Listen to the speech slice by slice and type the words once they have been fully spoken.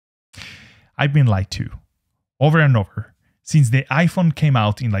I've been lied to over and over since the iPhone came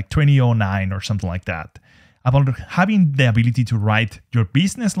out in like 2009 or something like that, about having the ability to write your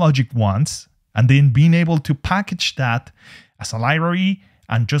business logic once and then being able to package that as a library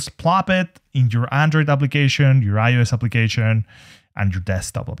and just plop it in your Android application, your iOS application, and your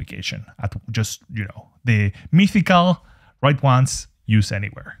desktop application at just, the mythical write once, use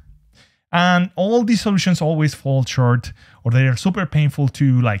anywhere. And all these solutions always fall short, or they are super painful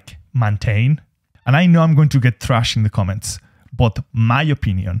to like maintain. And I know I'm going to get trashed in the comments, but my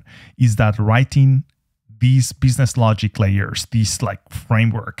opinion is that writing these business logic layers, these like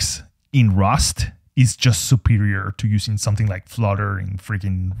frameworks in Rust is just superior to using something like Flutter in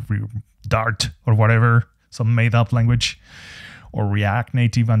freaking Dart or whatever, some made up language, or React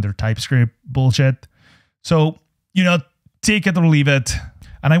Native under TypeScript bullshit. So, take it or leave it.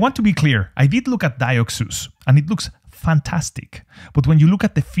 And I want to be clear, I did look at Dioxus and it looks fantastic. But when you look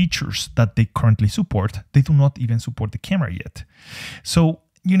at the features that they currently support, they do not even support the camera yet. So,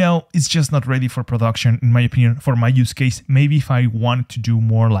 it's just not ready for production, in my opinion, for my use case. Maybe if I wanted to do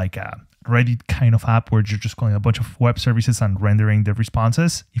more like a Reddit kind of app where you're just calling a bunch of web services and rendering the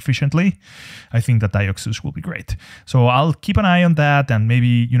responses efficiently, I think that Dioxus will be great. So I'll keep an eye on that and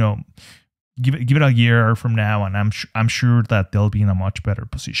maybe, give it a year from now, and I'm sure that they'll be in a much better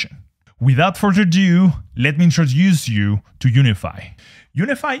position. Without further ado, let me introduce you to Uniffi.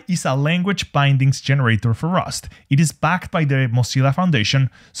 Uniffi is a language bindings generator for Rust. It is backed by the Mozilla Foundation,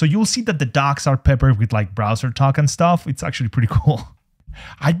 so you'll see that the docs are peppered with like browser talk and stuff. It's actually pretty cool.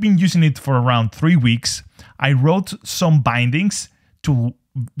 I've been using it for around 3 weeks. I wrote some bindings to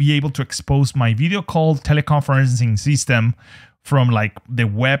be able to expose my video call teleconferencing system from like the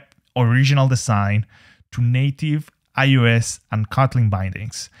web original design to native iOS and Kotlin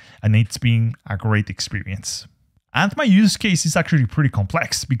bindings, and it's been a great experience. And my use case is actually pretty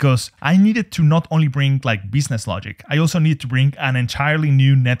complex because I needed to not only bring like business logic, I also need to bring an entirely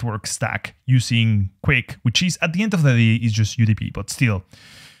new network stack using Quick, which is at the end of the day is just UDP, but still.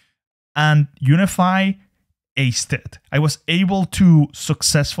 And Uniffi aced it. I was able to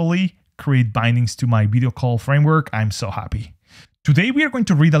successfully create bindings to my video call framework. I'm so happy. Today we are going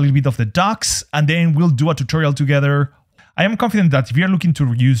to read a little bit of the docs and then we'll do a tutorial together. I am confident that if you're looking to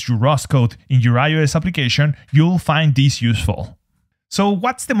reuse your Rust code in your iOS application, you'll find this useful. So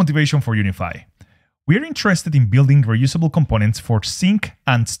what's the motivation for Uniffi? We're interested in building reusable components for sync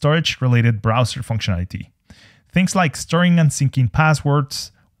and storage-related browser functionality. Things like storing and syncing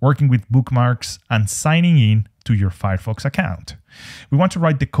passwords, working with bookmarks, and signing in to your Firefox account. We want to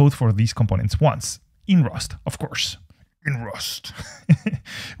write the code for these components once, in Rust, of course. In Rust.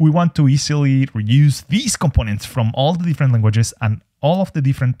 We want to easily reuse these components from all the different languages and all of the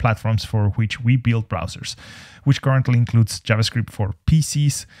different platforms for which we build browsers, which currently includes JavaScript for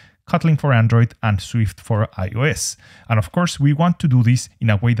PCs, Kotlin for Android, and Swift for iOS. And of course, we want to do this in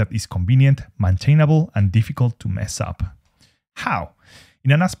a way that is convenient, maintainable, and difficult to mess up. How?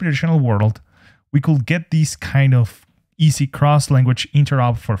 In an aspirational world, we could get this kind of easy cross-language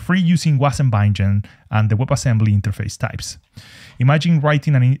interop for free using Wasm Bindgen and the WebAssembly interface types. Imagine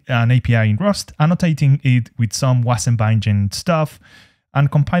writing an API in Rust, annotating it with some Wasm Bindgen stuff,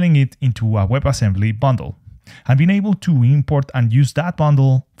 and compiling it into a WebAssembly bundle, and being able to import and use that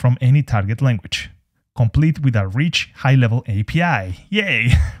bundle from any target language, complete with a rich, high-level API.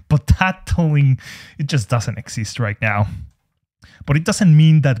 Yay! But that tooling, it just doesn't exist right now. But it doesn't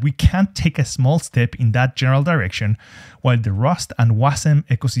mean that we can't take a small step in that general direction while the Rust and Wasm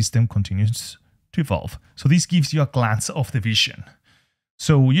ecosystem continues to evolve. So this gives you a glance of the vision.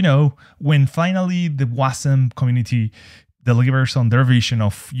 So, when finally the Wasm community delivers on their vision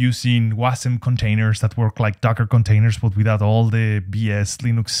of using Wasm containers that work like Docker containers, but without all the BS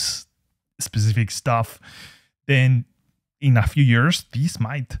Linux specific stuff, then in a few years, these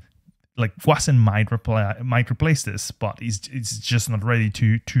Wasm might replace this, but it's just not ready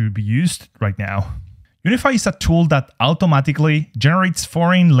to be used right now. Uniffi is a tool that automatically generates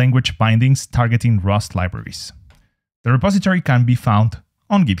foreign language bindings targeting Rust libraries. The repository can be found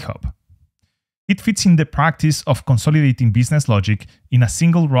on GitHub. It fits in the practice of consolidating business logic in a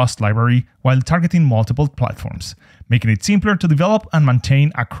single Rust library while targeting multiple platforms, making it simpler to develop and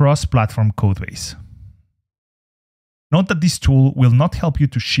maintain a cross-platform codebase. Note that this tool will not help you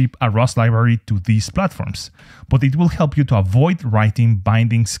to ship a Rust library to these platforms, but it will help you to avoid writing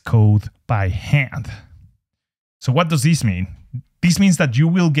bindings code by hand. So what does this mean? This means that you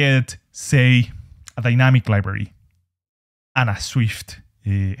will get, say, a dynamic library and a Swift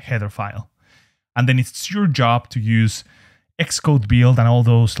header file. And then it's your job to use Xcode build and all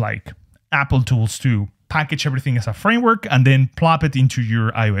those like Apple tools to package everything as a framework, and then plop it into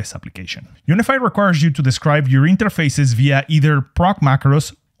your iOS application. Uniffi requires you to describe your interfaces via either proc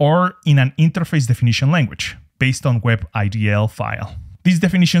macros or in an interface definition language based on web IDL file. These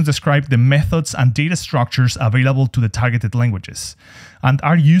definitions describe the methods and data structures available to the targeted languages and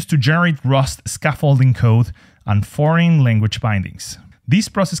are used to generate Rust scaffolding code and foreign language bindings. This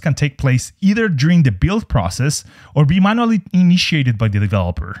process can take place either during the build process or be manually initiated by the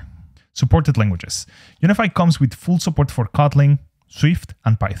developer. Supported languages. Uniffi comes with full support for Kotlin, Swift,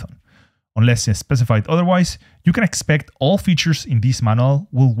 and Python. Unless specified otherwise, you can expect all features in this manual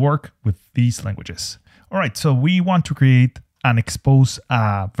will work with these languages. All right, so we want to create and expose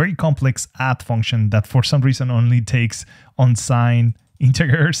a very complex add function that for some reason only takes unsigned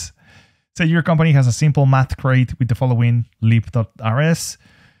integers. Say your company has a simple math crate with the following lib.rs,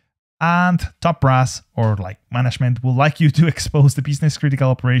 and top brass or like management will like you to expose the business critical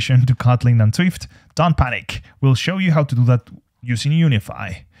operation to Kotlin and Swift. Don't panic. We'll show you how to do that using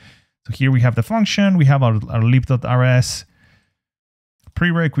Uniffi. So here we have the function, we have our lib.rs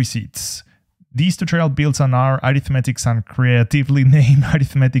prerequisites. This tutorial builds on our arithmetics and creatively named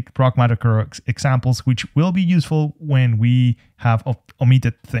arithmetic proc macro examples, which will be useful when we have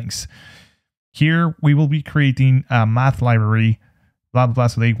omitted things. Here we will be creating a math library, blah, blah, blah.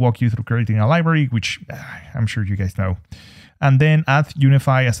 So they walk you through creating a library, which I'm sure you guys know. And then add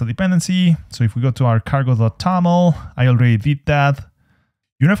Uniffi as a dependency. So if we go to our cargo.toml, I already did that.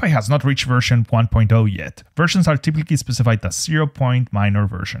 Uniffi has not reached version 1.0 yet. Versions are typically specified as 0.minor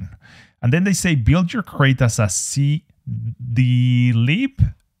version. And then they say build your crate as a cdlib.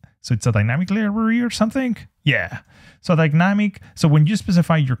 So it's a dynamic library or something? Yeah. So dynamic. So when you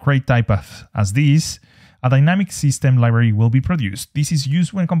specify your crate type as this, a dynamic system library will be produced. This is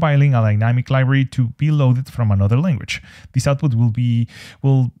used when compiling a dynamic library to be loaded from another language. This output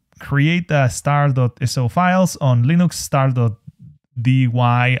will create a star.so files on Linux, star.dylib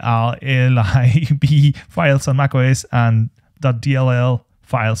files on macOS, and .dll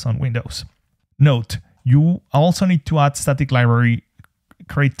files on Windows. Note, you also need to add static library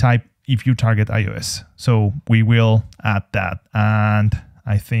crate type if you target iOS. So we will add that. And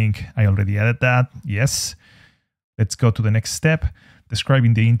I think I already added that. Yes. Let's go to the next step,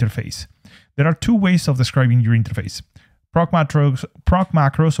 describing the interface. There are two ways of describing your interface. Proc macros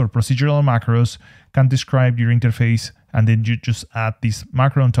or procedural macros can describe your interface, and then you just add this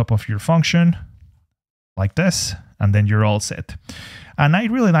macro on top of your function like this, and then you're all set. And I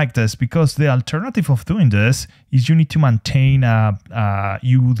really like this because the alternative of doing this is you need to maintain a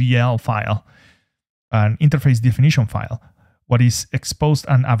UDL file, an interface definition file, what is exposed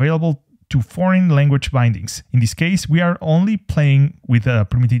and available to foreign language bindings. In this case, we are only playing with a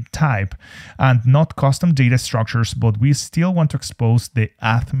primitive type and not custom data structures, but we still want to expose the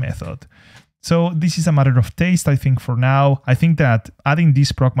add method. So this is a matter of taste, I think, for now. I think that adding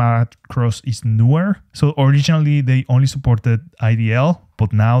this proc macros is newer. So originally they only supported IDL,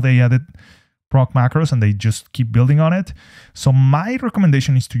 but now they added proc macros and they just keep building on it. So my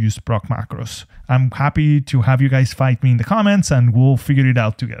recommendation is to use proc macros. I'm happy to have you guys fight me in the comments and we'll figure it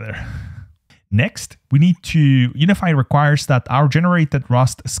out together. Next, we need to, Uniffi requires that our generated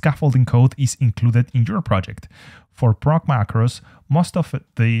Rust scaffolding code is included in your project. For proc macros, most of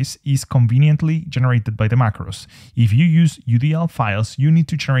this is conveniently generated by the macros. If you use UDL files, you need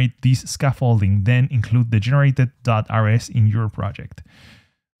to generate this scaffolding, then include the generated.rs in your project.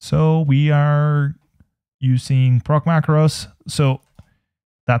 So we are using proc macros. So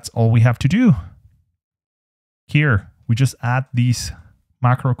that's all we have to do. Here, we just add this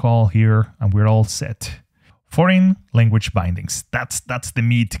macro call here and we're all set. Foreign language bindings. That's the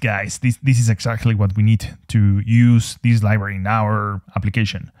meat, guys. This is exactly what we need to use this library in our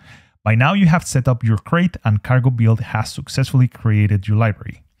application. By now you have set up your crate and cargo build has successfully created your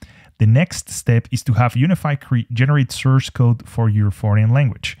library. The next step is to have Uniffi generate source code for your foreign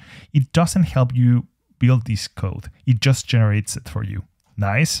language. It doesn't help you build this code. It just generates it for you.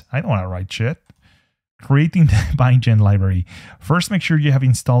 Nice. I don't want to write shit. Creating the bindgen library. First, make sure you have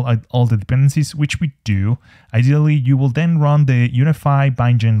installed all the dependencies, which we do. Ideally, you will then run the Uniffi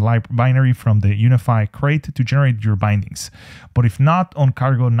bindgen binary from the Uniffi crate to generate your bindings. But if not on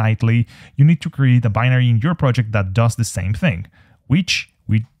Cargo Nightly, you need to create a binary in your project that does the same thing, which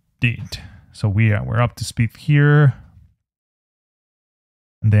we did. So we're up to speed here.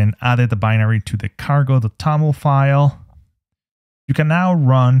 And then added the binary to the cargo.toml file. You can now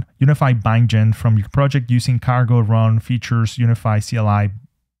run Uniffi bindgen from your project using cargo run features Uniffi CLI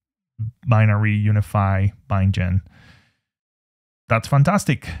binary Uniffi bindgen. That's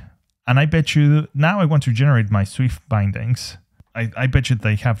fantastic. And I bet you now I want to generate my Swift bindings. I bet you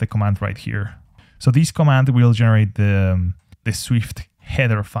they have the command right here. So this command will generate the Swift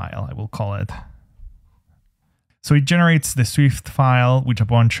header file, I will call it. So it generates the Swift file with a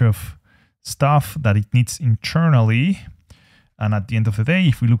bunch of stuff that it needs internally. And at the end of the day,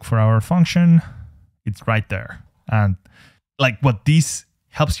 if we look for our function, it's right there. And like what this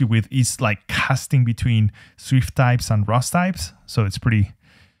helps you with is like casting between Swift types and Rust types. So it's pretty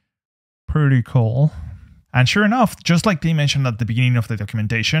cool. And sure enough, just like they mentioned at the beginning of the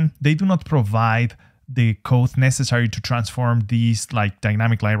documentation, they do not provide the code necessary to transform these like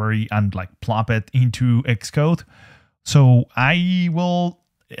dynamic library and like plop it into Xcode. So I will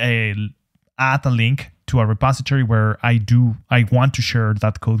add a link to a repository where I want to share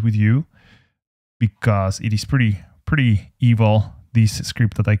that code with you, because it is pretty evil, this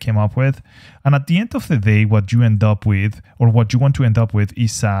script that I came up with. And at the end of the day, what you end up with, or what you want to end up with,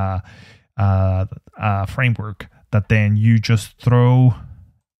 is a framework that then you just throw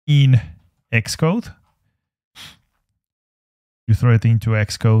in Xcode. You throw it into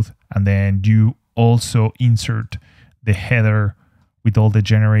Xcode, and then you also insert the header with all the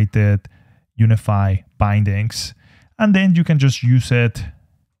generated Uniffi bindings, and then you can just use it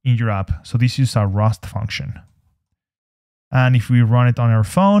in your app. So this is a Rust function. And if we run it on our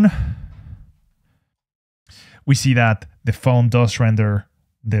phone, we see that the phone does render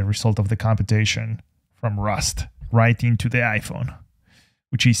the result of the computation from Rust right into the iPhone,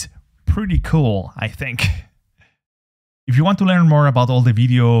 which is pretty cool, I think. If you want to learn more about all the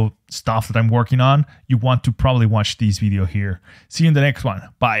video stuff that I'm working on, you want to probably watch this video here. See you in the next one.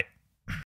 Bye.